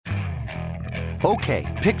Okay,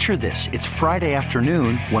 picture this. It's Friday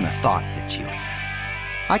afternoon when a thought hits you.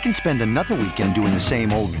 I can spend another weekend doing the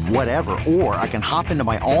same old whatever, or I can hop into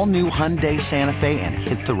my all-new Hyundai Santa Fe and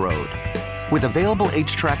hit the road. With available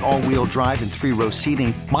H-Track all-wheel drive and 3-row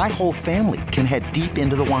seating, my whole family can head deep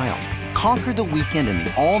into the wild. Conquer the weekend in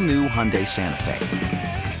the all-new Hyundai Santa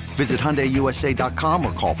Fe. Visit HyundaiUSA.com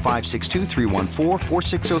or call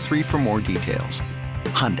 562-314-4603 for more details.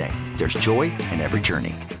 Hyundai, there's joy in every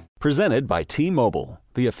journey. Presented by T-Mobile,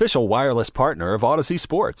 the official wireless partner of Odyssey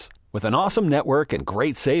Sports. With an awesome network and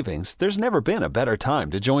great savings, there's never been a better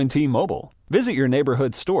time to join T-Mobile. Visit your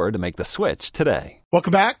neighborhood store to make the switch today.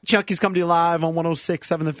 Welcome back. Junkies come to you live on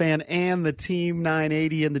 106.7 The Fan and the Team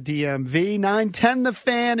 980 in the DMV, 910 The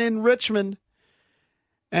Fan in Richmond.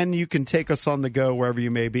 And you can take us on the go wherever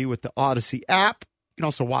you may be with the Odyssey app. You can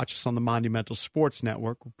also watch us on the Monumental Sports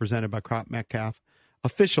Network, presented by Crop Metcalf,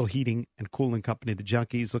 official heating and cooling company, the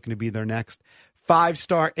Junkies, looking to be their next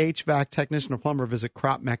 5-star HVAC technician or plumber. Visit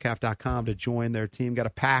cropmetcalf.com to join their team. Got a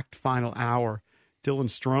packed final hour. Dylan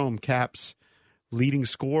Strome, Cap's leading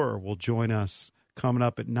scorer, will join us coming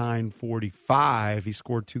up at 9:45. He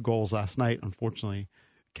scored 2 goals last night. Unfortunately,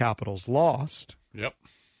 Capitals lost. Yep.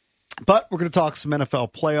 But we're going to talk some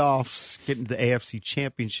NFL playoffs, get into the AFC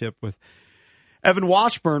Championship with Evan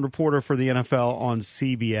Washburn, reporter for the NFL on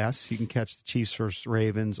CBS. You can catch the Chiefs vs.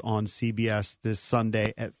 Ravens on CBS this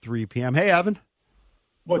Sunday at 3 p.m. Hey, Evan.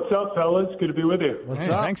 What's up, fellas? Good to be with you. What's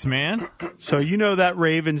up? Thanks, man. So you know that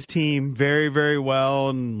Ravens team very, very well,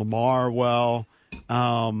 and Lamar well.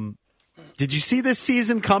 Did you see this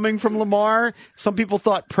season coming from Lamar? Some people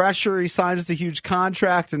thought pressure. He signs a huge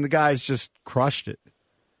contract, and the guys just crushed it.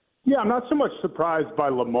 Yeah, I'm not so much surprised by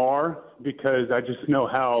Lamar because I just know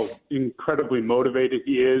how incredibly motivated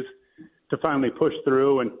he is to finally push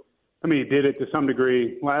through. And, I mean, he did it to some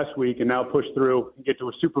degree last week and now push through and get to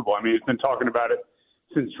a Super Bowl. I mean, he's been talking about it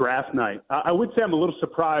since draft night. I would say I'm a little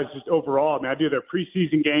surprised just overall. I mean, I do their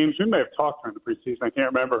preseason games. We may have talked during the preseason. I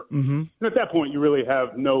can't remember. Mm-hmm. And at that point, you really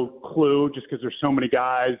have no clue just because there's so many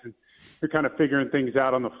guys and you're kind of figuring things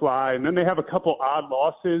out on the fly. And then they have a couple odd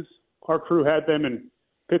losses. Our crew had them in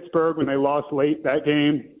Pittsburgh when they lost late that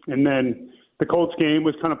game. And then the Colts game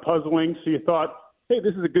was kind of puzzling. So you thought, hey,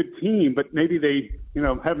 this is a good team, but maybe they,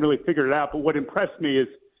 haven't really figured it out. But what impressed me is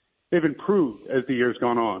they've improved as the year's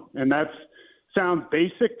gone on. And that sounds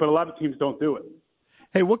basic, but a lot of teams don't do it.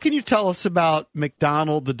 Hey, what can you tell us about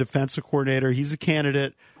McDonald, the defensive coordinator? He's a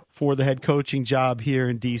candidate for the head coaching job here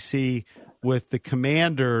in D.C. with the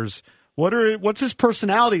Commanders. What's his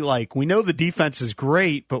personality like? We know the defense is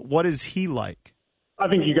great, but what is he like? I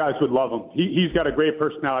think you guys would love him. He's got a great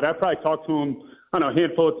personality. I probably talked to him, a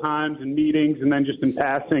handful of times in meetings and then just in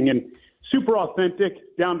passing. And super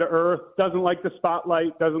authentic, down to earth, doesn't like the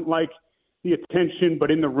spotlight, doesn't like the attention, but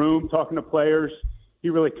in the room talking to players, he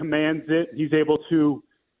really commands it. He's able to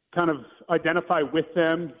kind of identify with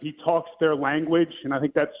them. He talks their language, and I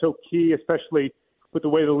think that's so key, especially with the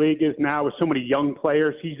way the league is now with so many young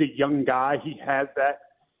players. He's a young guy. He has that.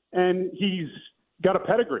 And he's got a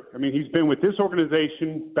pedigree. I mean, he's been with this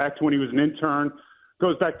organization back to when he was an intern,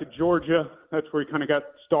 goes back to Georgia. That's where he kind of got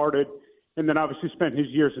started, and then obviously spent his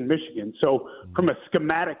years in Michigan. So from a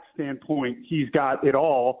schematic standpoint, he's got it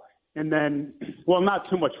all. And then, well, not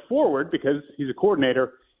too much forward because he's a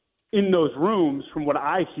coordinator. In those rooms, from what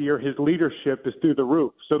I hear, his leadership is through the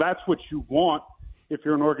roof. So that's what you want if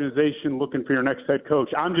you're an organization looking for your next head coach.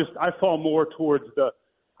 I fall more towards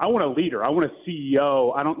I want a leader. I want a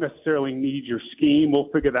CEO. I don't necessarily need your scheme. We'll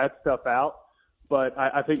figure that stuff out. But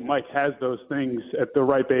I think Mike has those things at the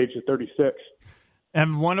ripe age of 36.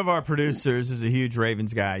 And one of our producers is a huge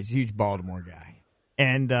Ravens guy. He's a huge Baltimore guy.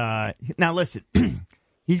 And now listen,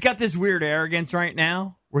 he's got this weird arrogance right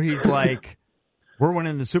now where he's like, we're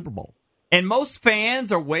winning the Super Bowl. And most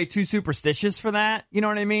fans are way too superstitious for that. You know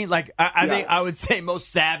what I mean? Like, I think I would say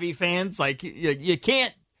most savvy fans, like, you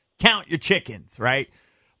can't count your chickens, right?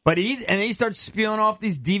 But he starts spewing off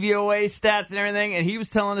these DVOA stats and everything. And he was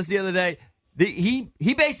telling us the other day, he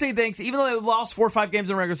basically thinks, even though they lost 4 or 5 games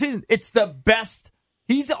in the regular season, it's the best.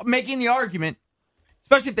 He's making the argument,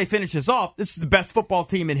 especially if they finish this off, this is the best football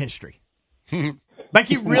team in history. Like,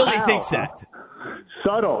 he really thinks that.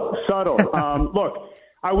 Subtle. Look,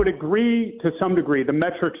 I would agree to some degree. The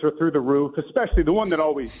metrics are through the roof, especially the one that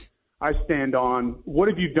always I stand on. What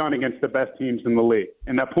have you done against the best teams in the league?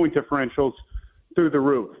 And that point differential's through the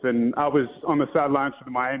roof. And I was on the sidelines for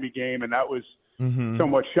the Miami game, and that was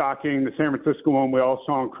somewhat shocking. The San Francisco one we all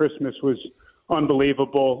saw on Christmas was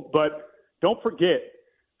unbelievable. But don't forget,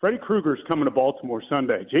 Freddie Krueger's coming to Baltimore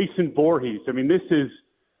Sunday. Jason Voorhees. I mean, this is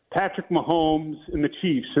Patrick Mahomes and the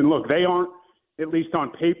Chiefs. And look, they at least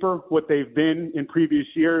on paper, what they've been in previous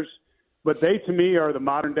years. But they, to me, are the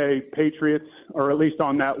modern-day Patriots, or at least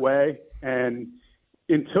on that way. And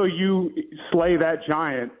until you slay that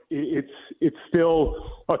giant, it's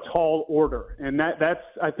still a tall order. And that's,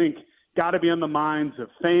 I think, got to be on the minds of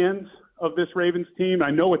fans of this Ravens team.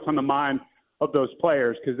 I know it's on the mind of those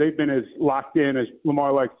players because they've been as locked in, as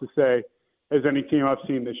Lamar likes to say, as any team I've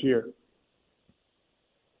seen this year.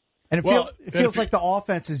 And it feels like the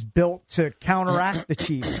offense is built to counteract the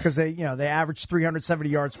Chiefs because they averaged 370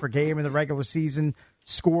 yards per game in the regular season,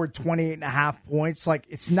 scored 28.5 points. Like,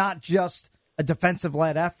 it's not just a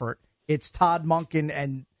defensive-led effort. It's Todd Monken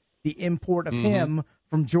and the import of him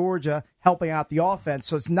from Georgia helping out the offense.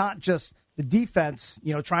 So it's not just the defense,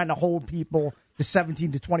 trying to hold people to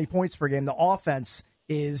 17 to 20 points per game. The offense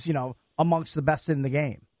is, amongst the best in the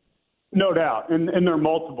game. No doubt. And they're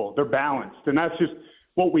multiple. They're balanced. And that's just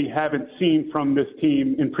what we haven't seen from this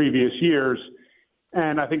team in previous years.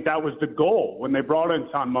 And I think that was the goal when they brought in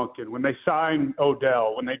Todd Monken, when they signed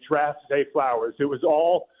Odell, when they drafted Zay Flowers. It was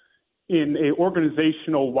all in an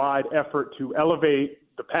organizational-wide effort to elevate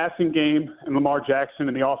the passing game and Lamar Jackson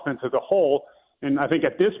and the offense as a whole. And I think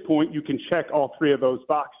at this point you can check all three of those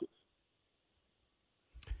boxes.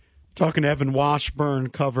 Talking to Evan Washburn,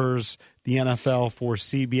 covers the NFL for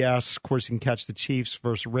CBS. Of course, you can catch the Chiefs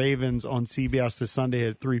versus Ravens on CBS this Sunday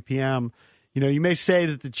at 3 p.m. You may say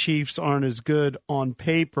that the Chiefs aren't as good on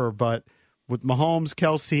paper, but with Mahomes,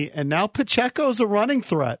 Kelsey, and now Pacheco's a running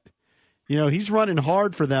threat. He's running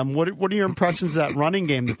hard for them. What are your impressions of that running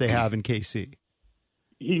game that they have in KC?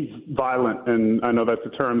 He's violent, and I know that's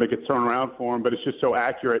a term that gets thrown around for him, but it's just so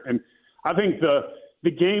accurate. And I think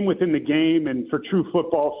the game within the game, and for true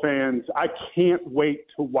football fans, I can't wait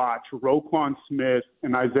to watch Roquan Smith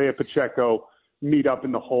and Isaiah Pacheco meet up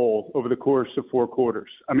in the hole over the course of 4 quarters.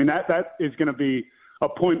 I mean, that is going to be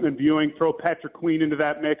appointment viewing. Throw Patrick Queen into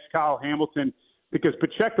that mix, Kyle Hamilton, because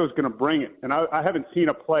Pacheco's going to bring it. And I haven't seen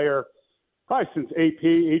a player probably since AP,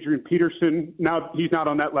 Adrian Peterson. Now, he's not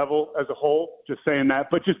on that level as a whole, just saying that.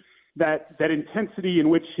 But just that intensity in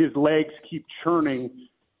which his legs keep churning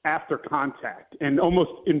after contact and almost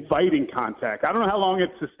inviting contact. I don't know how long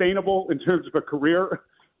it's sustainable in terms of a career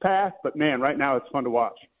path, but, man, right now it's fun to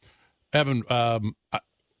watch. Evan,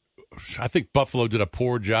 I think Buffalo did a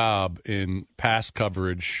poor job in pass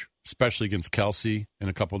coverage, especially against Kelsey and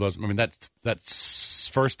a couple of those. I mean, that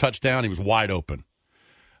first touchdown, he was wide open.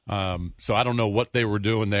 So I don't know what they were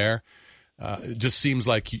doing there. It just seems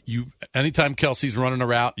like you anytime Kelsey's running a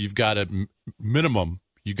route, you've got a minimum.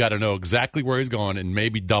 You got to know exactly where he's going and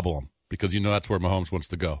maybe double him because that's where Mahomes wants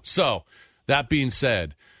to go. So that being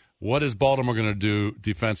said, what is Baltimore going to do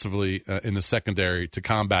defensively in the secondary to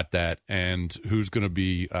combat that, and who's going to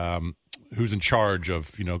be who's in charge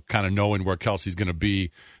of kind of knowing where Kelsey's going to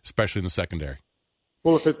be, especially in the secondary?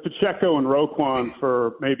 Well, if it's Pacheco and Roquan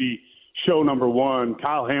for maybe show number one,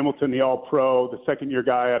 Kyle Hamilton, the All-Pro, the second-year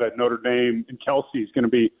guy out of Notre Dame, and Kelsey's going to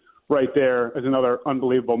be right there as another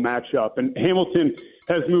unbelievable matchup. And Hamilton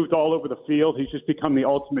has moved all over the field. He's just become the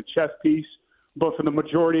ultimate chess piece. But for the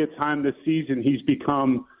majority of time this season, he's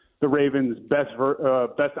become the Ravens' best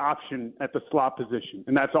option at the slot position.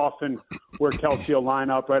 And that's often where Kelsey will line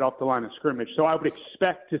up right off the line of scrimmage. So I would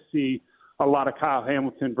expect to see a lot of Kyle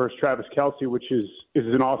Hamilton versus Travis Kelsey, which is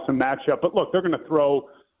an awesome matchup. But, look, they're going to throw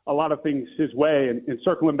a lot of things his way. And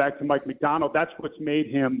circling back to Mike McDonald, that's what's made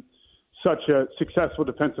him such a successful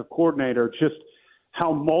defensive coordinator, just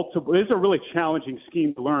how multiple – it is a really challenging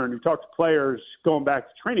scheme to learn. You talk to players going back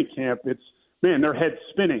to training camp, it's, man, their head's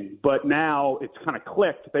spinning. But now it's kind of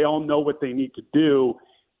clicked. They all know what they need to do.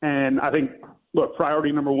 And I think, look,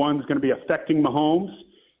 priority number one is going to be affecting Mahomes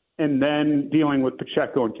and then dealing with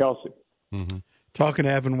Pacheco and Kelsey. Mm-hmm. Talking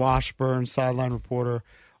to Evan Washburn, sideline reporter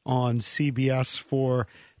on CBS for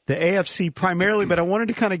the AFC primarily, but I wanted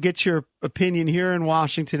to kind of get your opinion here in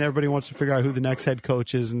Washington. Everybody wants to figure out who the next head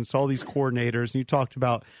coach is, and it's all these coordinators. And you talked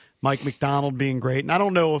about Mike McDonald being great. And I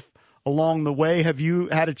don't know if along the way, have you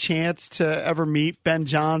had a chance to ever meet Ben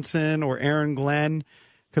Johnson or Aaron Glenn?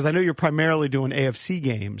 Because I know you're primarily doing AFC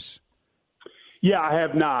games. Yeah, I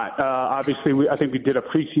have not. Obviously, I think we did a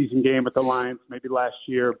preseason game with the Lions maybe last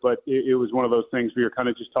year, but it was one of those things where you're kind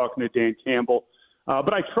of just talking to Dan Campbell.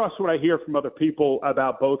 But I trust what I hear from other people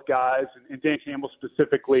about both guys, and Dan Campbell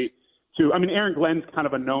specifically, too. I mean, Aaron Glenn's kind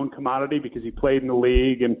of a known commodity because he played in the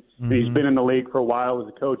league, and he's been in the league for a while as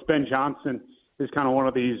a coach. Ben Johnson is kind of one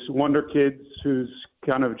of these wonder kids who's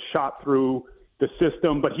kind of shot through the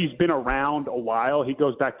system, but he's been around a while. He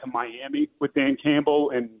goes back to Miami with Dan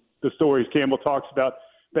Campbell, and the stories Campbell talks about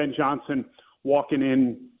Ben Johnson walking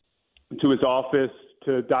in to his office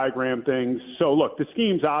to diagram things. So, look, the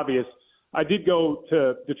scheme's obvious. I did go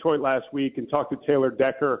to Detroit last week and talk to Taylor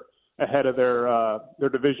Decker ahead of their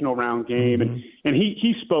divisional round game, and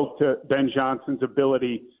he spoke to Ben Johnson's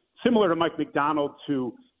ability, similar to Mike McDonald,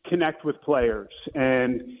 to connect with players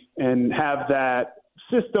and have that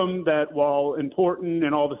system that, while important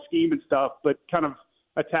and all the scheme and stuff, but kind of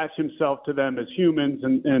attach himself to them as humans.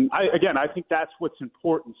 And I think that's what's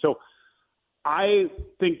important. So I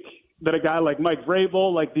think that a guy like Mike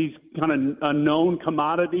Vrabel, like these kind of unknown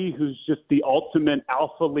commodity, who's just the ultimate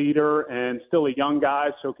alpha leader and still a young guy,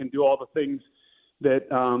 so can do all the things that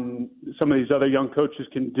some of these other young coaches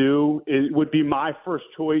can do, it would be my first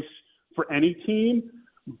choice for any team.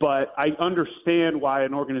 But I understand why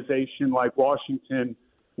an organization like Washington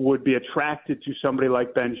would be attracted to somebody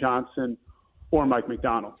like Ben Johnson or Mike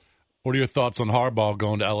McDonald. What are your thoughts on Harbaugh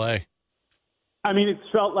going to L.A.? I mean, it's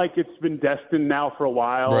felt like it's been destined now for a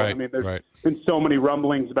while. Right, I mean, there's been so many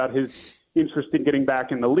rumblings about his interest in getting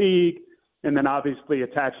back in the league, and then obviously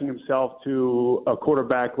attaching himself to a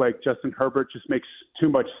quarterback like Justin Herbert just makes too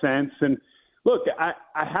much sense. And look, I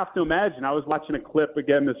have to imagine, I was watching a clip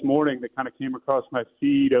again this morning that kind of came across my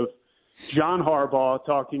feed of John Harbaugh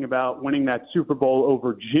talking about winning that Super Bowl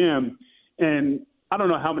over Jim. And I don't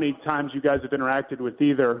know how many times you guys have interacted with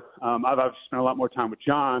either. I've obviously spent a lot more time with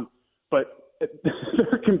John, but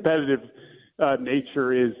their competitive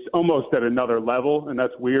nature is almost at another level, and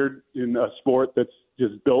that's weird in a sport that's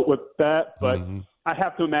just built with that. But I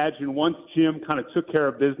have to imagine once Jim kind of took care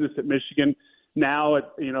of business at Michigan, now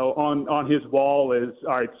on his wall is,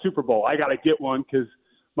 all right, Super Bowl. I got to get one because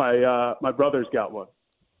my brother's got one.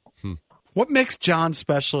 What makes John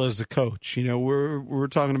special as a coach? We're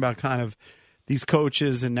talking about kind of these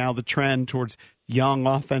coaches and now the trend towards young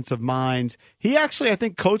offensive minds. He actually, I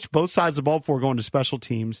think, coached both sides of the ball before going to special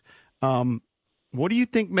teams. What do you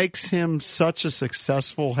think makes him such a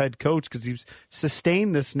successful head coach? Because he's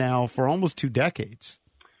sustained this now for almost 2 decades.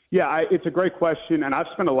 Yeah, it's a great question, and I've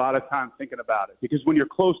spent a lot of time thinking about it. Because when you're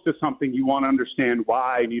close to something, you want to understand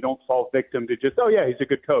why, and you don't fall victim to just, oh, yeah, he's a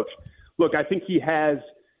good coach. Look, I think he has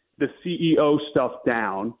the CEO stuff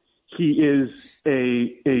down. He is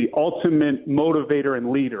a ultimate motivator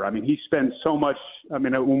and leader. I mean, he spends so much,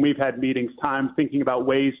 when we've had meetings, time thinking about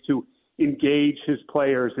ways to engage his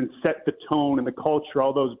players and set the tone and the culture,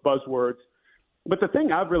 all those buzzwords. But the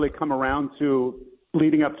thing I've really come around to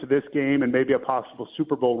leading up to this game and maybe a possible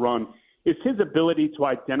Super Bowl run is his ability to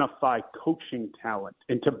identify coaching talent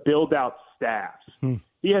and to build out staffs.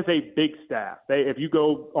 He has a big staff. If you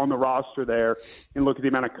go on the roster there and look at the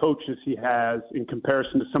amount of coaches he has in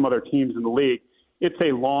comparison to some other teams in the league, it's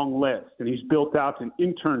a long list. And he's built out an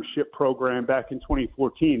internship program back in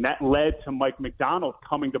 2014. That led to Mike McDonald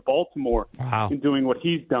coming to Baltimore and doing what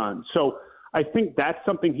he's done. So I think that's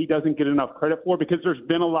something he doesn't get enough credit for because there's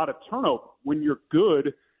been a lot of turnover. When you're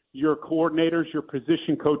good, your coordinators, your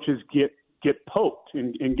position coaches get poked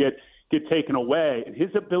and get taken away. And his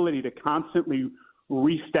ability to constantly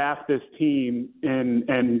restaff this team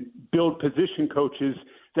and build position coaches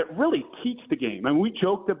that really teach the game. I mean, we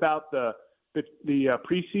joked about the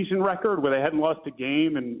preseason record where they hadn't lost a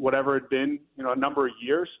game in whatever it had been, a number of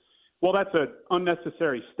years. Well, that's an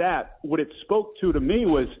unnecessary stat. What it spoke to me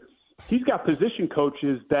was he's got position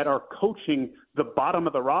coaches that are coaching the bottom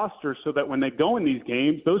of the roster so that when they go in these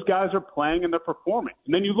games, those guys are playing and they're performing.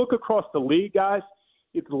 And then you look across the league, guys,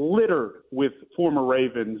 it's littered with former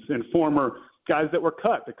Ravens and former guys that were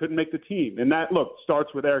cut that couldn't make the team. And that, look,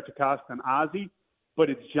 starts with Eric DeCosta and Ozzie, but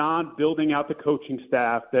it's John building out the coaching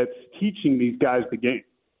staff that's teaching these guys the game.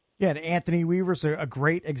 Yeah, and Anthony Weaver's a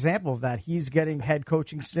great example of that. He's getting head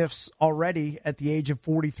coaching sniffs already at the age of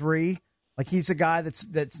 43. Like, he's a guy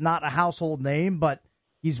that's not a household name, but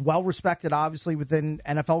he's well-respected, obviously, within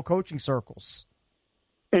NFL coaching circles.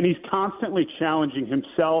 And he's constantly challenging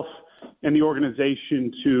himself and the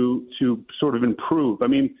organization to sort of improve. I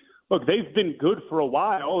mean, look, they've been good for a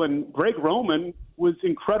while, and Greg Roman was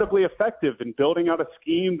incredibly effective in building out a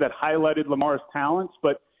scheme that highlighted Lamar's talents,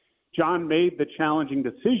 but John made the challenging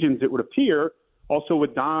decisions, it would appear, also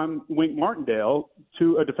with Don Wink Martindale,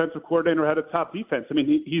 to a defensive coordinator who had a top defense. I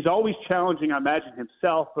mean, he's always challenging, I imagine,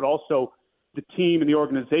 himself, but also the team and the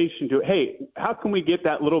organization to, hey, how can we get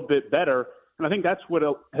that little bit better? And I think that's what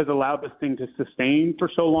has allowed this thing to sustain for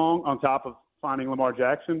so long, on top of finding Lamar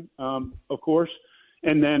Jackson, of course,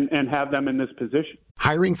 and have them in this position.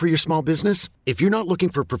 Hiring for your small business? If you're not looking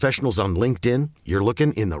for professionals on LinkedIn, you're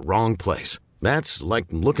looking in the wrong place. That's like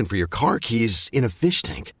looking for your car keys in a fish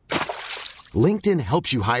tank. LinkedIn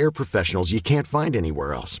helps you hire professionals you can't find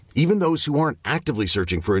anywhere else, even those who aren't actively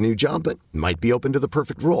searching for a new job but might be open to the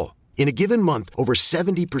perfect role. In a given month, over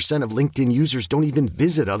 70% of LinkedIn users don't even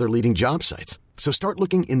visit other leading job sites. So start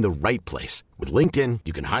looking in the right place. With LinkedIn,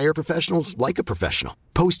 you can hire professionals like a professional.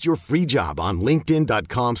 Post your free job on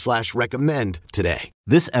linkedin.com/recommend today.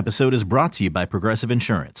 This episode is brought to you by Progressive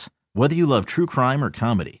Insurance. Whether you love true crime or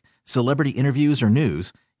comedy, celebrity interviews or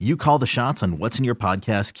news, you call the shots on what's in your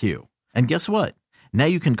podcast queue. And guess what? Now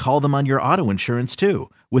you can call them on your auto insurance too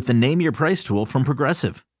with the Name Your Price tool from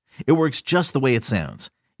Progressive. It works just the way it sounds.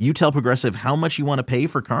 You tell Progressive how much you want to pay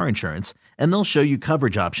for car insurance, and they'll show you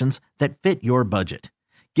coverage options that fit your budget.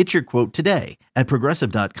 Get your quote today at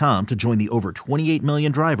Progressive.com to join the over 28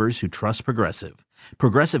 million drivers who trust Progressive.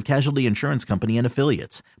 Progressive Casualty Insurance Company and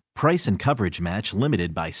Affiliates. Price and coverage match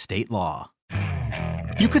limited by state law.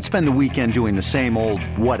 You could spend the weekend doing the same old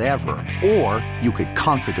whatever, or you could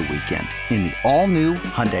conquer the weekend in the all-new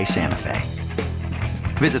Hyundai Santa Fe.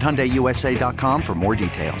 Visit HyundaiUSA.com for more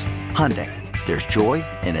details. Hyundai, there's joy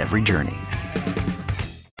in every journey.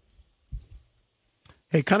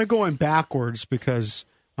 Hey, kind of going backwards, because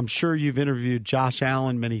I'm sure you've interviewed Josh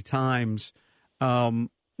Allen many times.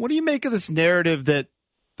 What do you make of this narrative that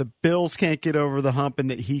the Bills can't get over the hump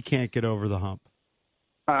and that he can't get over the hump?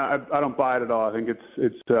 I don't buy it at all. I think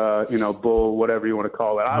it's bull, whatever you want to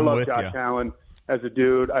call it. I love Josh Allen as a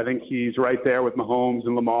dude. I think he's right there with Mahomes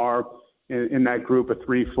and Lamar in that group of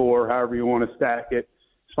 3-4, however you want to stack it.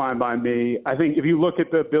 It's fine by me. I think if you look at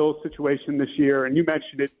the Bills situation this year, and you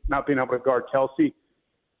mentioned it not being able to guard Kelsey,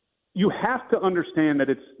 you have to understand that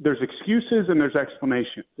there's excuses and there's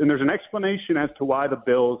explanations. And there's an explanation as to why the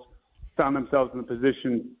Bills found themselves in the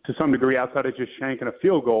position to some degree outside of just shanking a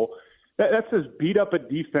field goal. That's as beat up a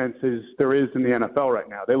defense as there is in the NFL right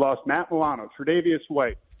now. They lost Matt Milano, Tre'Davious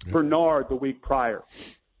White, Bernard the week prior.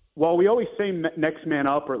 While we always say next man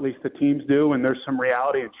up, or at least the teams do, and there's some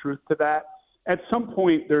reality and truth to that, at some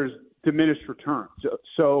point there's diminished returns.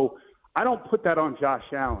 So I don't put that on Josh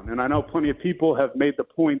Allen. And I know plenty of people have made the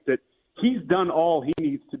point that he's done all he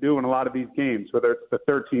needs to do in a lot of these games, whether it's the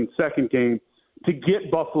 13-second game, to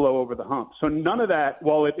get Buffalo over the hump. So none of that,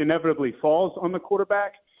 while it inevitably falls on the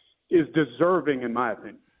quarterback, is deserving in my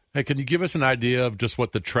opinion. Hey, can you give us an idea of just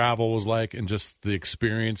what the travel was like and just the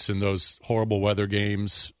experience in those horrible weather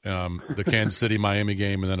games, the Kansas City-Miami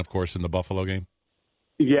game, and then, of course, in the Buffalo game?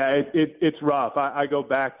 Yeah, it's rough. I go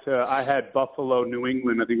back to, I had Buffalo, New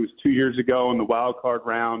England, I think it was 2 years ago in the wild card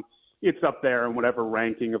round. It's up there in whatever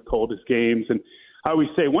ranking of coldest games. And I always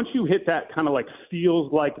say, once you hit that kind of like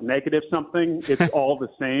feels like negative something, it's all the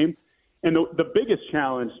same. And the biggest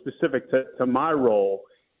challenge specific to my role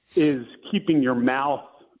is keeping your mouth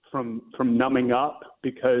from numbing up,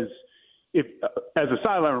 because if as a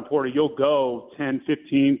sideline reporter, you'll go 10,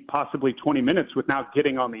 15, possibly 20 minutes without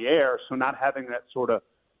getting on the air, so not having that sort of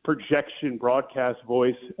projection broadcast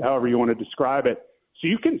voice, however you want to describe it. So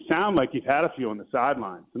you can sound like you've had a few on the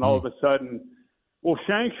sidelines, and all of a sudden, well,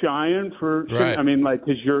 Shank's shying for right. I mean, like,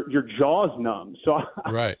 because your jaw's numb. So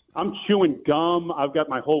right. I'm chewing gum. I've got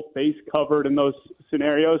my whole face covered in those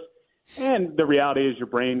scenarios. And the reality is your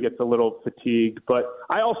brain gets a little fatigued. But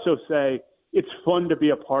I also say it's fun to be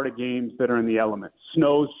a part of games that are in the elements.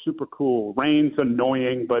 Snow's super cool. Rain's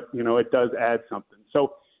annoying, but, it does add something.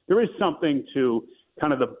 So there is something to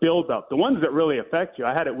kind of the build-up. The ones that really affect you,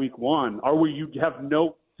 I had it week one, are where you have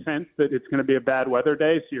no sense that it's going to be a bad weather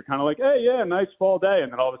day. So you're kind of like, hey, yeah, nice fall day.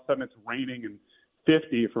 And then all of a sudden it's raining and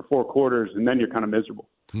 50 for 4 quarters, and then you're kind of miserable.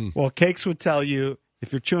 Well, Cakes would tell you,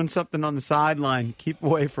 if you're chewing something on the sideline, keep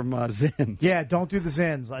away from Zins. Yeah, don't do the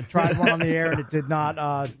Zins. I tried one on the air, and it did not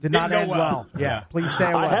end well. Yeah, please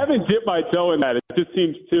stay away. I haven't dipped my toe in that. It just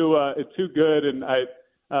seems too good, and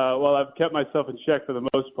while I've kept myself in check for the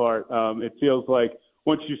most part, it feels like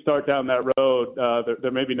once you start down that road, there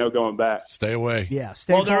may be no going back. Stay away. Yeah,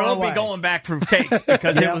 stay Well, there far will away. be going back from Cakes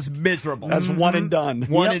because it was miserable. That's one and done.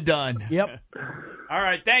 One and done. Yep. All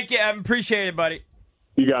right, thank you, Evan. Appreciate it, buddy.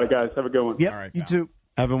 You got it, guys. Have a good one. Yep, All right, you pal. too.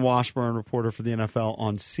 Evan Washburn, reporter for the NFL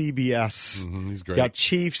on CBS. He's great. Got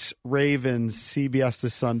Chiefs, Ravens, CBS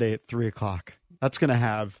this Sunday at 3 o'clock. That's going to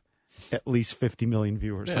have at least 50 million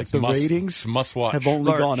viewers. Yeah, like it's the must- ratings must watch. have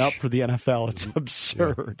only Lurch. gone up for the NFL. It's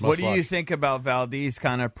absurd. Must What do you watch. think about Valdez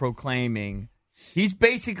kind of proclaiming? He's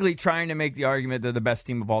basically trying to make the argument they're the best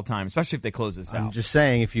team of all time, especially if they close this I'm out. just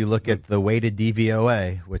saying, if you look at the weighted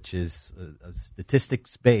DVOA, which is a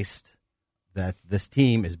statistics-based, that this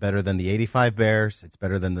team is better than the 85 Bears, it's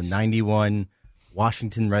better than the 91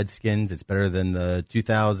 Washington Redskins, it's better than the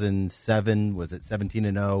 2007, was it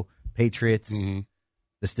 17-0 Patriots? Mm-hmm.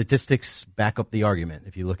 The statistics back up the argument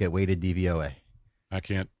if you look at weighted DVOA. I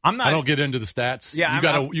can't. I don't get into the stats. Yeah, you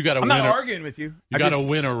got to. I'm not arguing with you. You got to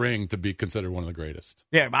win a ring to be considered one of the greatest.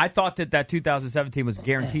 Yeah, I thought that 2017 was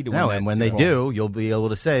guaranteed to win. No, and when they do, you'll be able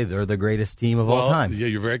to say they're the greatest team of all time. Yeah,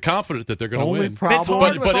 you're very confident that they're going to win.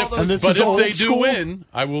 Problem, but if they do win,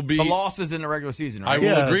 I will be. The losses in the regular season. Right? I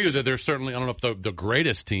will agree with that. They're certainly. I don't know if the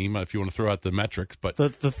greatest team, if you want to throw out the metrics, but the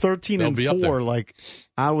 13-4. Like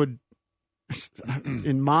I would.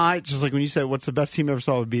 In just like when you said, what's the best team I ever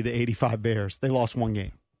saw would be the 85 Bears. They lost one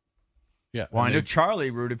game. Yeah. Well, I know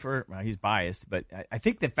Charlie rooted for, well, he's biased, but I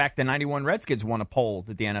think the fact the 91 Redskins won a poll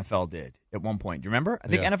that the NFL did at one point. Do you remember? I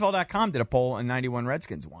think NFL.com did a poll and 91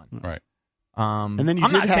 Redskins won. Right. And then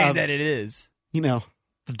I'm not saying that it is. You know,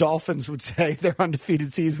 the Dolphins would say their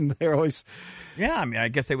undefeated season, they're always. Yeah, I mean, I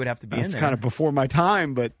guess they would have to be in there. It's kind of before my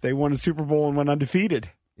time, but they won a Super Bowl and went undefeated.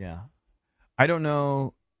 Yeah. I don't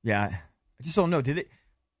know. Yeah. I just don't know.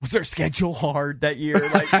 Was their schedule hard that year?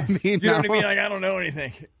 Like, I mean, you know what I mean? Like, I don't know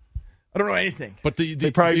anything. I don't know anything. But they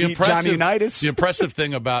probably beat Johnny Unitas. The impressive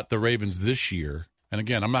thing about the Ravens this year, and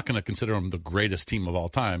again, I'm not going to consider them the greatest team of all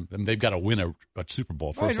time. I mean, they've got to win a Super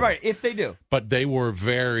Bowl first. Right, if they do. But they were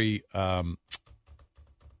very.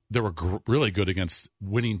 They were really good against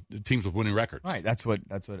winning teams with winning records. Right. That's what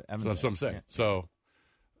Evan said. That's what I'm saying. Yeah. So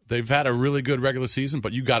they've had a really good regular season,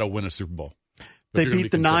 but you got to win a Super Bowl. They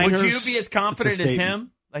beat the Niners. Would you be as confident as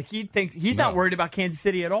him? Like he's not worried about Kansas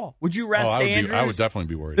City at all. Would you rest Andrews? I would definitely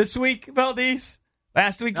be worried. This week, Valdez?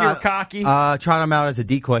 Last week you were cocky. Trot him out as a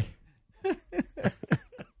decoy. All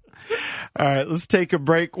right, let's take a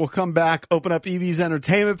break. We'll come back, open up EV's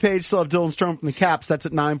entertainment page. Still have Dylan Strom from the Caps. That's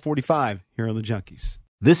at 9:45 here on the Junkies.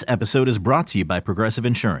 This episode is brought to you by Progressive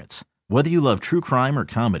Insurance. Whether you love true crime or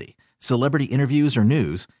comedy, celebrity interviews or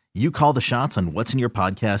news, you call the shots on what's in your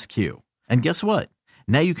podcast queue. And guess what?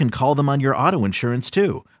 Now you can call them on your auto insurance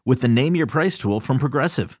too with the Name Your Price tool from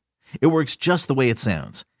Progressive. It works just the way it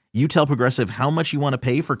sounds. You tell Progressive how much you want to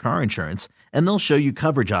pay for car insurance, and they'll show you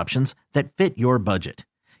coverage options that fit your budget.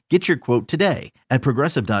 Get your quote today at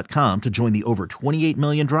Progressive.com to join the over 28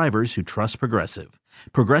 million drivers who trust Progressive.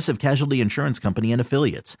 Progressive Casualty Insurance Company and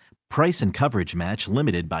Affiliates. Price and coverage match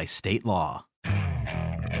limited by state law.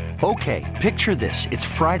 Okay, picture this. It's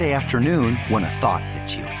Friday afternoon when a thought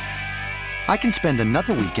hits you. I can spend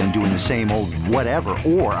another weekend doing the same old whatever,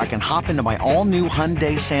 or I can hop into my all-new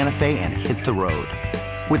Hyundai Santa Fe and hit the road.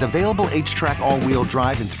 With available H-Track all-wheel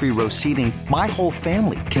drive and 3-row seating, my whole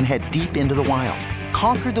family can head deep into the wild.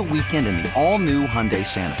 Conquer the weekend in the all-new Hyundai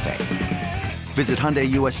Santa Fe. Visit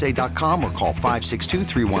HyundaiUSA.com or call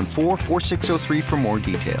 562-314-4603 for more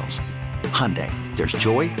details. Hyundai, there's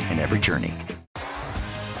joy in every journey.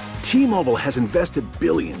 T-Mobile has invested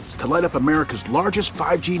billions to light up America's largest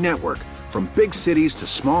 5G network, from big cities to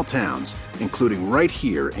small towns, including right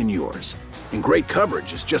here in yours. And great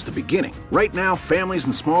coverage is just the beginning. Right now, families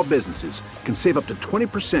and small businesses can save up to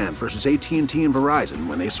 20% versus AT&T and Verizon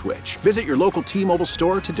when they switch. Visit your local T-Mobile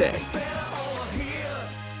store today.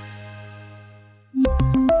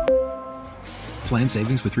 Plan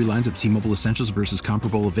savings with 3 lines of T-Mobile Essentials versus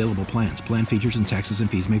comparable available plans. Plan features and taxes and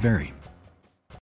fees may vary.